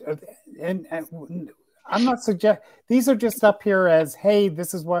keyword, and I'm not these are just up here as, hey,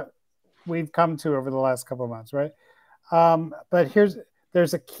 this is what we've come to over the last couple of months, right? But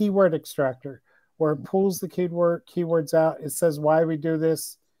there's a keyword extractor where it pulls the keywords out. It says why we do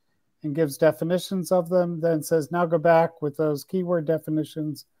this and gives definitions of them. Then says, now go back with those keyword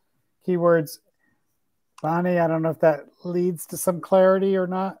definitions, keywords. Bonnie, I don't know if that leads to some clarity or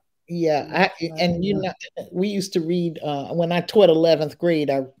not. Yeah, we used to read when I taught 11th grade.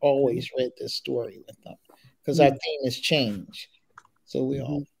 I always read this story with them because our theme is change. So we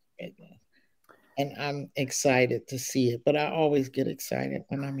all read that. And I'm excited to see it, but I always get excited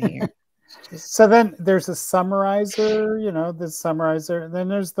when I'm here. So then there's a summarizer, this summarizer, and then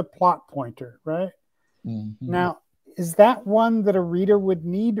there's the plot pointer, right? Mm-hmm. Now, is that one that a reader would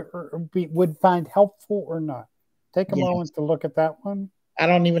need or would find helpful or not? Take a moment to look at that one. I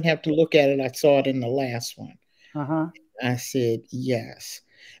don't even have to look at it. I saw it in the last one. Uh-huh. I said yes,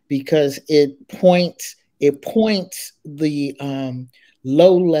 because it points the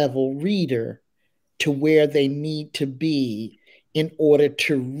low-level reader to where they need to be in order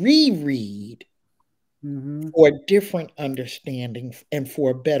to reread for a different understanding and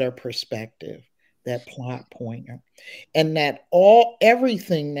for a better perspective, that plot pointer. And that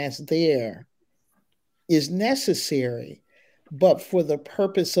everything that's there is necessary, but for the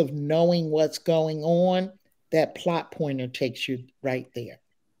purpose of knowing what's going on, that plot pointer takes you right there.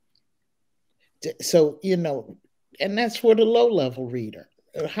 So, and that's for the low-level reader.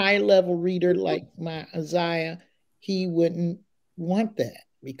 A high-level reader like my Isaiah, he wouldn't want that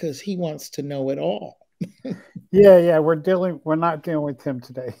because he wants to know it all. Yeah, we're not dealing with him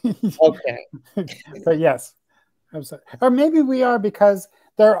today. Okay. But yes, I'm sorry. Or maybe we are, because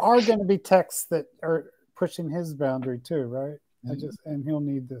there are going to be texts that are pushing his boundary too, right? And he'll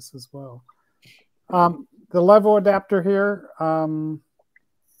need this as well. The level adapter here, I'm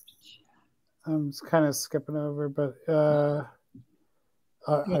kind of skipping over, but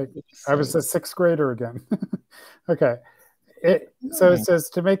I was a sixth grader again. Okay. So it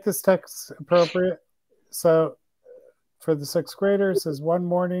says to make this text appropriate. So for the sixth grader, it says one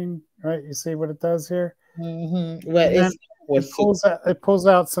morning, right? You see what it does here? Mm-hmm. Well, it pulls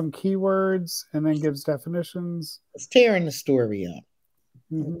out some keywords and then gives definitions. It's tearing the story up.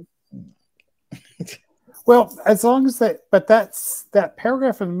 Mm-hmm. Well, as long as that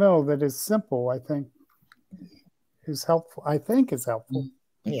paragraph in the middle that is simple, I think is helpful. I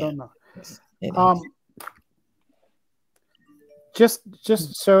don't know.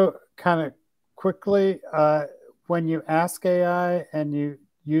 Just so kind of quickly, when you ask AI and you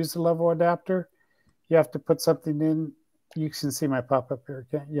use the level adapter, you have to put something in. You can see my pop-up here,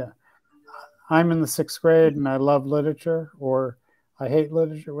 can't you? Yeah. I'm in the sixth grade and I love literature, or I hate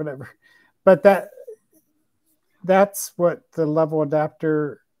literature, whatever. But that's what the level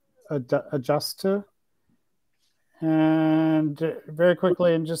adapter adjusts to. And very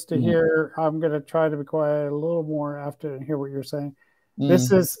quickly, and just to hear, I'm going to try to be quiet a little more after and hear what you're saying.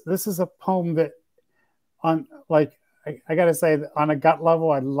 This is a poem that, on like, I got to say, that on a gut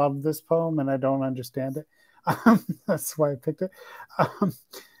level, I love this poem and I don't understand it. That's why I picked it.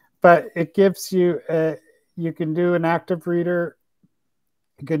 But it gives you you can do an active reader,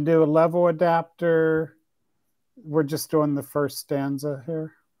 you can do a level adapter. We're just doing the first stanza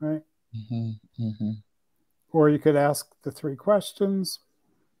here, right? Or you could ask the 3 questions.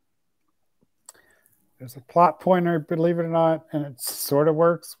 There's a plot pointer, believe it or not, and it sort of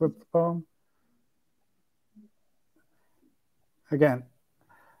works with the poem. Again.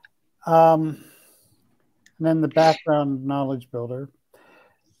 And then the background knowledge builder.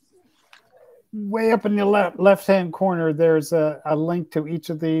 Way up in the left-hand corner, there's a link to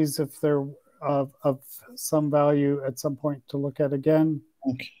each of these if they're of some value at some point to look at again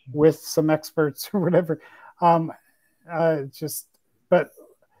with some experts or whatever. But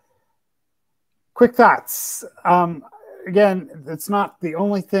quick thoughts. Again, it's not the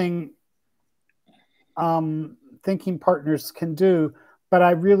only thing thinking partners can do, but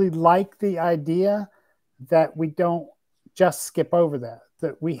I really like the idea that we don't just skip over that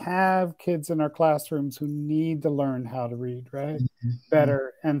we have kids in our classrooms who need to learn how to read, right?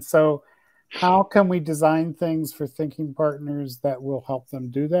 Better. And so how can we design things for thinking partners that will help them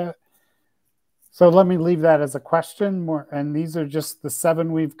do that? So let me leave that as a question more. And these are just the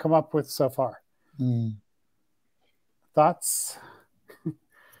 7 we've come up with so far. Thoughts?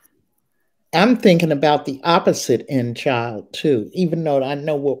 I'm thinking about the opposite in child too, even though I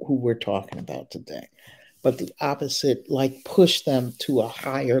know who we're talking about today. But the opposite, like push them to a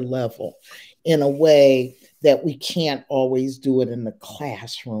higher level in a way that we can't always do it in the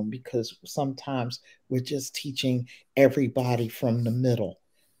classroom, because sometimes we're just teaching everybody from the middle.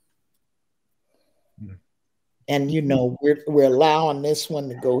 And, we're allowing this one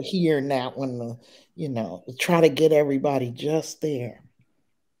to go here and that one, try to get everybody just there.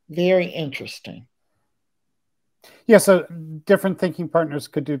 Very interesting. Yeah, so different thinking partners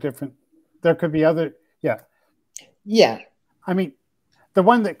could do different. There could be other, yeah. I mean, the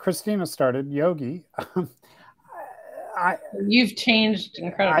one that Christina started, Yogi. You've changed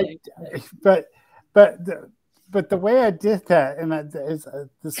incredibly. But the way I did that, and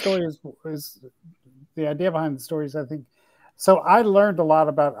the story is the idea behind the stories, I think. So I learned a lot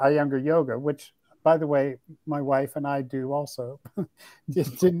about Iyengar yoga, which, by the way, my wife and I do also. You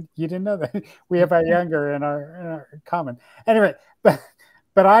didn't know that? We have Iyengar in our common. Anyway, but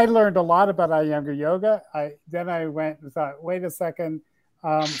I learned a lot about Iyengar yoga. Then I went and thought, wait a second,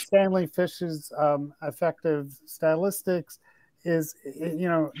 Stanley Fish's effective stylistics is,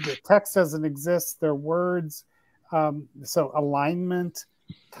 the text doesn't exist, they're words. So alignment,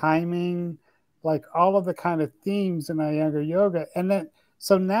 timing, like all of the kind of themes in Iyengar yoga. And then,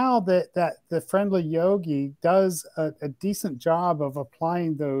 so now that the friendly yogi does a decent job of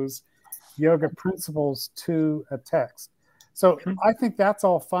applying those yoga principles to a text. So I think that's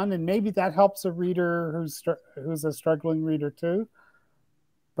all fun, and maybe that helps a reader who's a struggling reader too.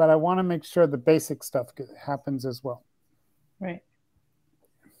 But I want to make sure the basic stuff happens as well. Right.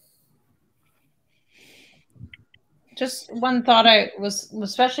 Just one thought I was,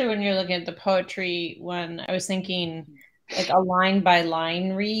 especially when you're looking at the poetry one, I was thinking like a line by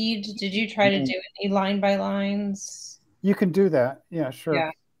line read. Did you try to do any line by lines? You can do that. Yeah, sure.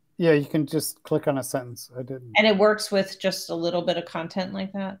 Yeah. Yeah, you can just click on a sentence. I didn't. And it works with just a little bit of content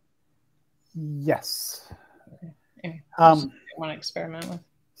like that? Yes. Okay. I want to experiment with.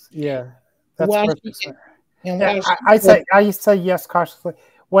 Yeah. That's perfect. I say yes cautiously.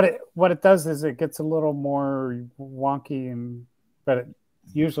 What it does is it gets a little more wonky, but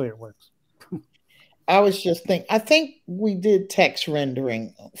usually it works. I was just thinking, I think we did text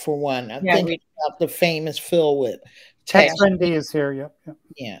rendering for one. I think about the famous Phil with text rendering is here. Yep.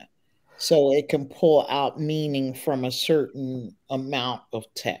 Yeah. So it can pull out meaning from a certain amount of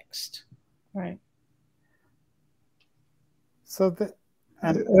text. Right. So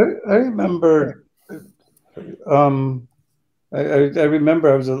I remember. I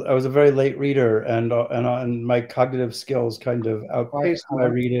remember I was a very late reader, and my cognitive skills kind of outpaced my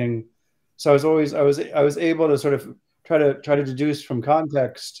reading. So I was able to sort of try to deduce from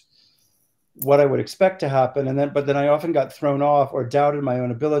context what I would expect to happen, but then I often got thrown off or doubted my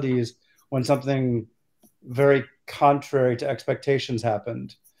own abilities when something very contrary to expectations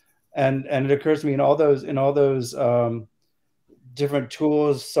happened. And it occurs to me in all those different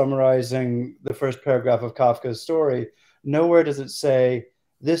tools summarizing the first paragraph of Kafka's story, nowhere does it say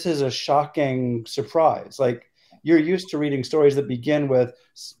this is a shocking surprise. Like, you're used to reading stories that begin with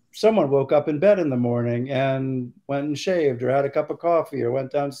someone woke up in bed in the morning and went and shaved or had a cup of coffee or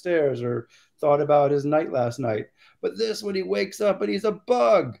went downstairs or thought about his night last night. But this, when he wakes up and he's a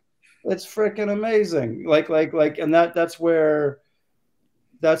bug, it's freaking amazing. And that's where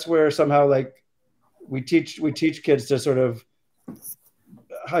somehow, like, we teach kids to sort of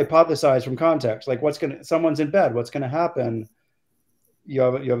hypothesize from context. Like, someone's in bed, what's going to happen? You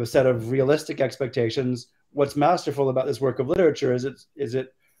have a set of realistic expectations. What's masterful about this work of literature is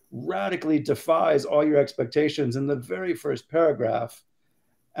it radically defies all your expectations in the very first paragraph.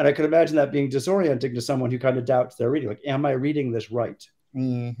 And I could imagine that being disorienting to someone who kind of doubts their reading. Like, am I reading this right?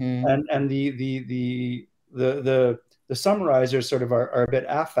 Mm-hmm. And the summarizers sort of are a bit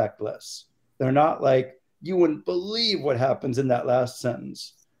affectless. They're not like, you wouldn't believe what happens in that last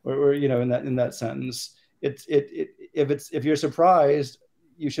sentence, or in that sentence. If you're surprised,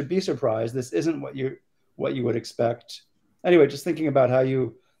 you should be surprised. This isn't what you would expect. Anyway, just thinking about how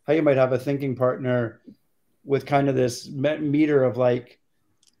you might have a thinking partner with kind of this meter of like,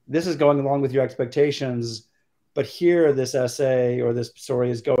 this is going along with your expectations, but here this essay or this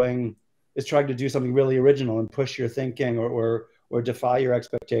story is trying to do something really original and push your thinking or defy your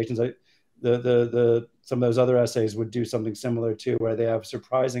expectations. Some of those other essays would do something similar too, where they have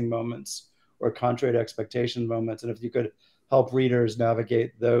surprising moments or contrary to expectation moments. And if you could help readers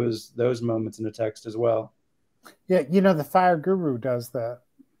navigate those moments in the text as well. Yeah, the Fire Guru does that.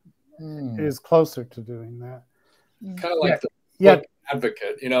 Is closer to doing that. Kind of like the book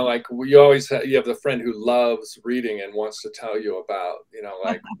advocate, like you have the friend who loves reading and wants to tell you about,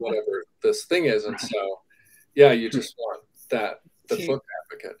 like whatever this thing is. And so, yeah, you just want the book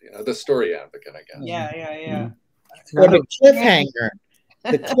advocate, the story advocate, I guess. Yeah. Or the cliffhanger.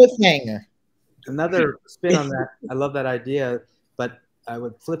 The cliffhanger. Another spin on that. I love that idea, but I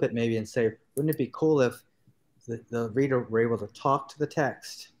would flip it maybe and say, wouldn't it be cool if the reader were able to talk to the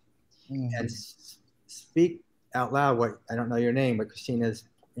text and speak out loud what, I don't know your name, but Christina's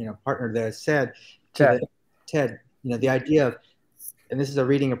partner there said to Ted, the idea of, and this is a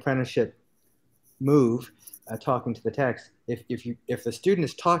reading apprenticeship move, talking to the text. If the student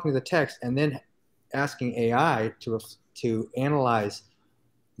is talking to the text and then asking AI to analyze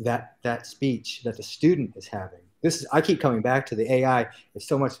that speech that the student is having. I keep coming back to the AI is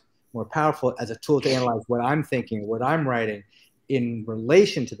so much more powerful as a tool to analyze what I'm thinking, what I'm writing in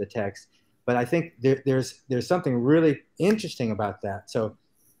relation to the text. But I think there's something really interesting about that. So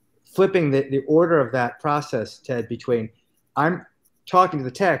flipping the order of that process, Ted, between I'm talking to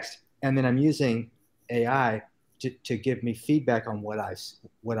the text and then I'm using AI to give me feedback on what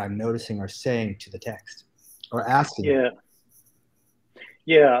I'm noticing or saying to the text or asking.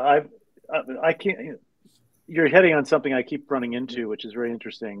 Yeah, I can't. You're heading on something I keep running into, which is very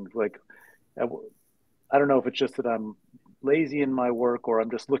interesting. Like, I don't know if it's just that I'm lazy in my work or I'm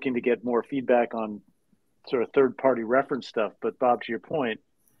just looking to get more feedback on sort of third-party reference stuff. But Bob, to your point,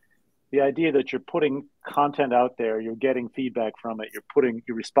 the idea that you're putting content out there, you're getting feedback from it,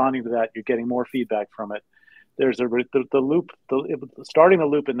 you're responding to that, you're getting more feedback from it. There's the loop, starting the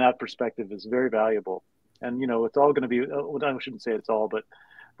loop in that perspective is very valuable. And, it's all going to be, I shouldn't say it's all, but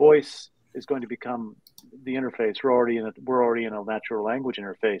voice is going to become the interface. We're already in a natural language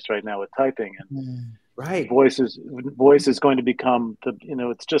interface right now with typing. And Right. Voice is going to become the,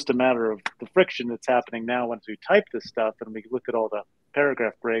 it's just a matter of the friction that's happening now once we type this stuff and we look at all the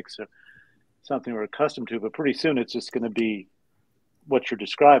paragraph breaks or something we're accustomed to, but pretty soon it's just going to be what you're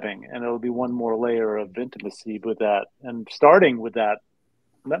describing, and it'll be one more layer of intimacy with that. And starting with that,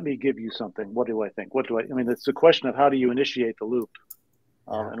 let me give you something. What do I think? I mean, it's a question of how do you initiate the loop,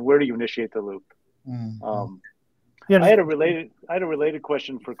 and where do you initiate the loop? I had a related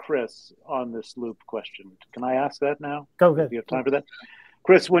question for Chris on this loop question. Can I ask that now? Go ahead. Do you have time for that?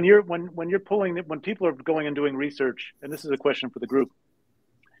 Chris, when people are going and doing research, and this is a question for the group,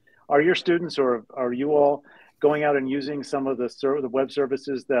 are your students or are you all going out and using some of the web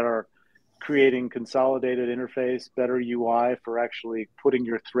services that are creating consolidated interface, better UI for actually putting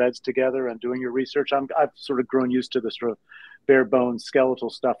your threads together and doing your research? I've sort of grown used to the sort of bare bones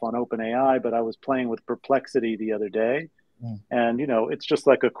skeletal stuff on OpenAI, but I was playing with Perplexity the other day. And, it's just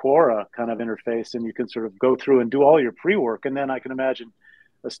like a Quora kind of interface, and you can sort of go through and do all your pre-work. And then I can imagine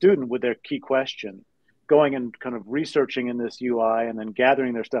a student with their key question going and kind of researching in this UI and then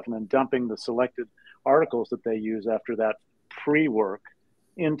gathering their stuff and then dumping the selected articles that they use after that pre-work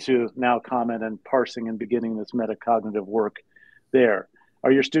into NowComment and parsing and beginning this metacognitive work there.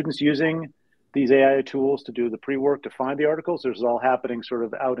 Are your students using these AI tools to do the pre-work to find the articles, or is it all happening sort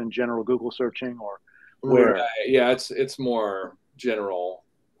of out in general Google searching, or where? Right. Yeah, it's more general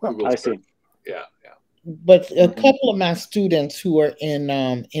Google I search. see. Yeah. But a couple of my students who are in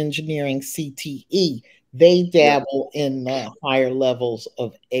engineering CTE, they dabble in higher levels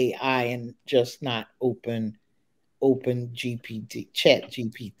of AI and just not open GPT, chat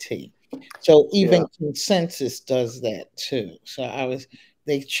GPT. So even Consensus does that too. So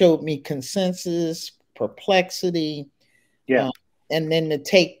they showed me Consensus, Perplexity, and then to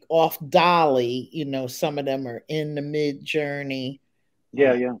take off Dolly, some of them are in the Mid Journey.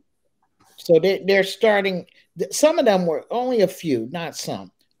 So they're starting. Some of them were only a few, not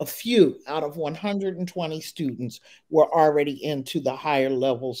some. A few out of 120 students were already into the higher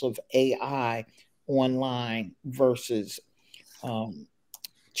levels of AI online versus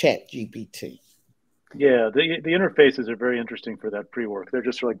chat GPT. Yeah, the interfaces are very interesting for that pre-work. They're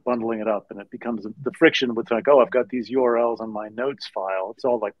just like bundling it up, and it becomes the friction with like, oh, I've got these URLs on my notes file. It's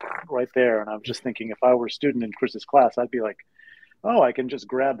all like right there. And I'm just thinking, if I were a student in Chris's class, I'd be like, oh, I can just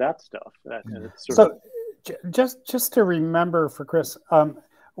grab that stuff. And it's just to remember for Chris,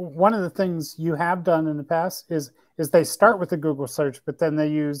 one of the things you have done in the past is they start with a Google search, but then they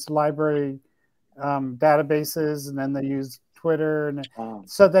use library databases, and then they use Twitter, and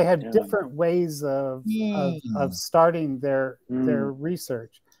so they have different ways of starting their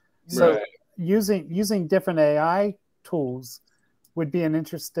research. So using different AI tools would be an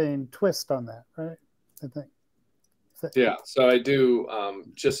interesting twist on that, right? I think. Yeah, so I do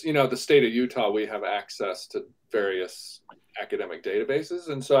just, the state of Utah, we have access to various academic databases.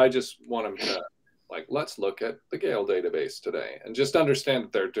 And so I just want them to let's look at the Gale database today and just understand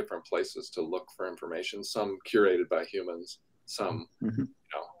that there are different places to look for information, some curated by humans, some,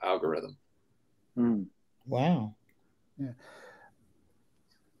 algorithm. Wow. Yeah.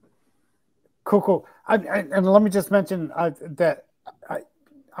 Cool. And let me just mention that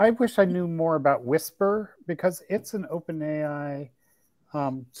I wish I knew more about Whisper, because it's an OpenAI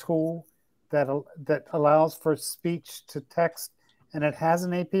tool that allows for speech to text, and it has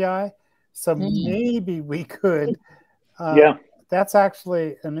an API. So maybe we could. That's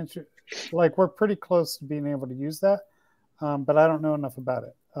actually we're pretty close to being able to use that, but I don't know enough about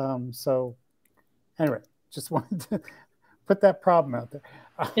it. So anyway, just wanted to put that problem out there.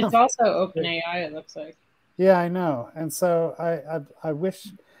 It's also OpenAI, it looks like. Yeah, I know. And so I wish,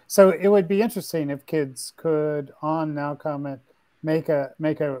 so it would be interesting if kids could on NowComment make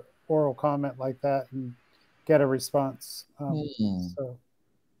a oral comment like that and get a response.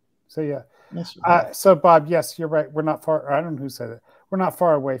 So yeah. So Bob, yes, you're right. We're not far. I don't know who said it. We're not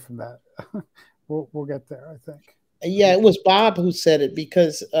far away from that. We'll get there, I think. Yeah, it was Bob who said it,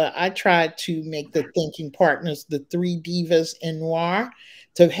 because I tried to make the thinking partners the three divas in noir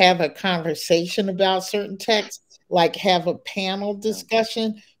to have a conversation about certain texts, like have a panel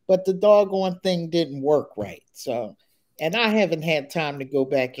discussion, but the doggone thing didn't work right. So, and I haven't had time to go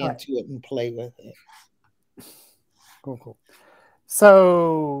back into it and play with it. Cool.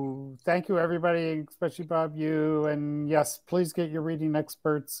 So thank you, everybody, especially Bob, you. And yes, please get your reading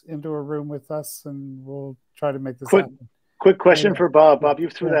experts into a room with us, and we'll try to make this happen. Quick question for Bob. Bob, you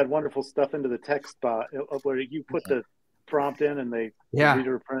threw that wonderful stuff into the text bot where you put the prompt in and they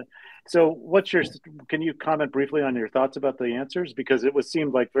reader print. So can you comment briefly on your thoughts about the answers? Because it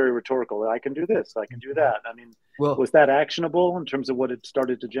seemed like very rhetorical. I can do this, I can do that. I mean, was that actionable in terms of what it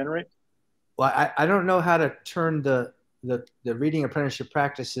started to generate? well, I don't know how to turn the reading apprenticeship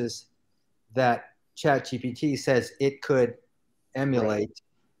practices that ChatGPT says it could emulate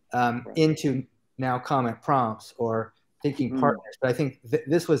into NowComment prompts or thinking partners. But I think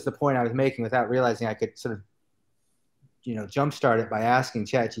this was the point I was making without realizing I could sort of, jumpstart it by asking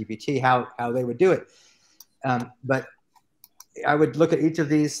ChatGPT how they would do it. But I would look at each of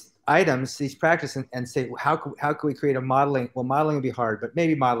these items, these practices, and say, how could we create a modeling? Well, modeling would be hard, but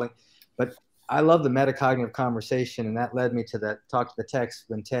maybe modeling. But I love the metacognitive conversation, and that led me to that talk to the text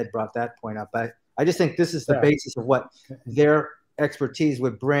when Ted brought that point up. But I just think this is the basis of what their expertise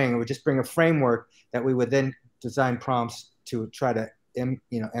would bring. It would just bring a framework that we would then design prompts to try to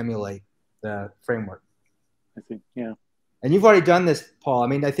emulate the framework. I think, yeah. And you've already done this, Paul. I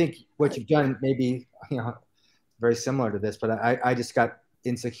mean, I think what you've done may be very similar to this, but I just got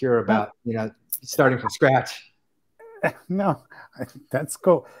insecure about starting from scratch. No, that's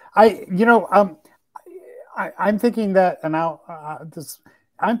cool. I'm thinking that, and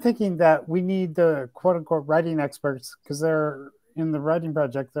I'm thinking that we need the quote unquote writing experts, because they're in the writing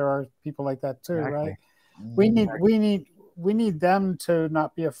project. There are people like that too, exactly. Right? We need them to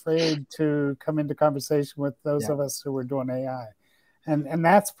not be afraid to come into conversation with those of us who are doing AI, and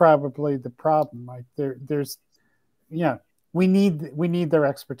that's probably the problem. Like there's we need their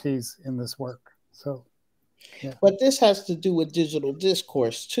expertise in this work. So. Yeah. But this has to do with digital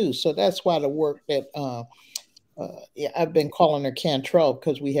discourse too. So that's why the work that I've been calling her Cantrill,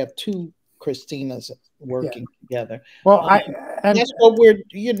 because we have two Christinas working together. Well, and that's what we're,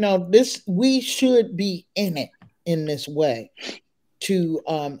 we should be in it in this way to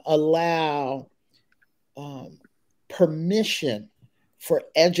allow permission for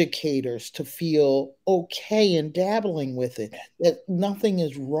educators to feel okay in dabbling with it, that nothing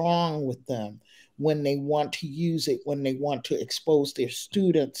is wrong with them when they want to use it, when they want to expose their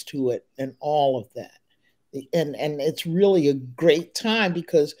students to it, and all of that. And it's really a great time,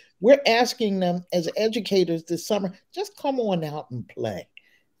 because we're asking them as educators this summer, just come on out and play.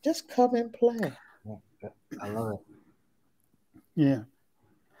 Just come and play. I love it. Yeah.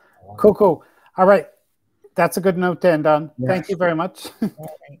 Cool. All right. That's a good note to end on. Yes. Thank you very much.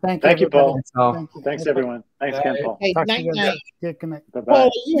 Thank you, Paul. Thanks, everyone. Thanks, Ken, Paul. Hey, night. Bye-bye.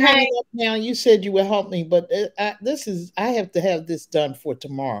 Paul, you hang up now. You said you would help me, but I have to have this done for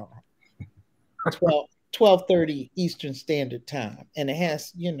tomorrow. 12:30 Eastern Standard Time. And it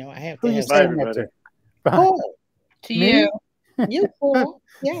has, I have to have everybody. Oh, to you. You, Paul.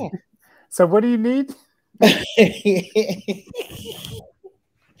 Yeah. So what do you need?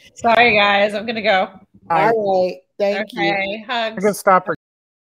 Sorry, guys. I'm going to go. All right. Thank you. Hugs. I'm going to stop her.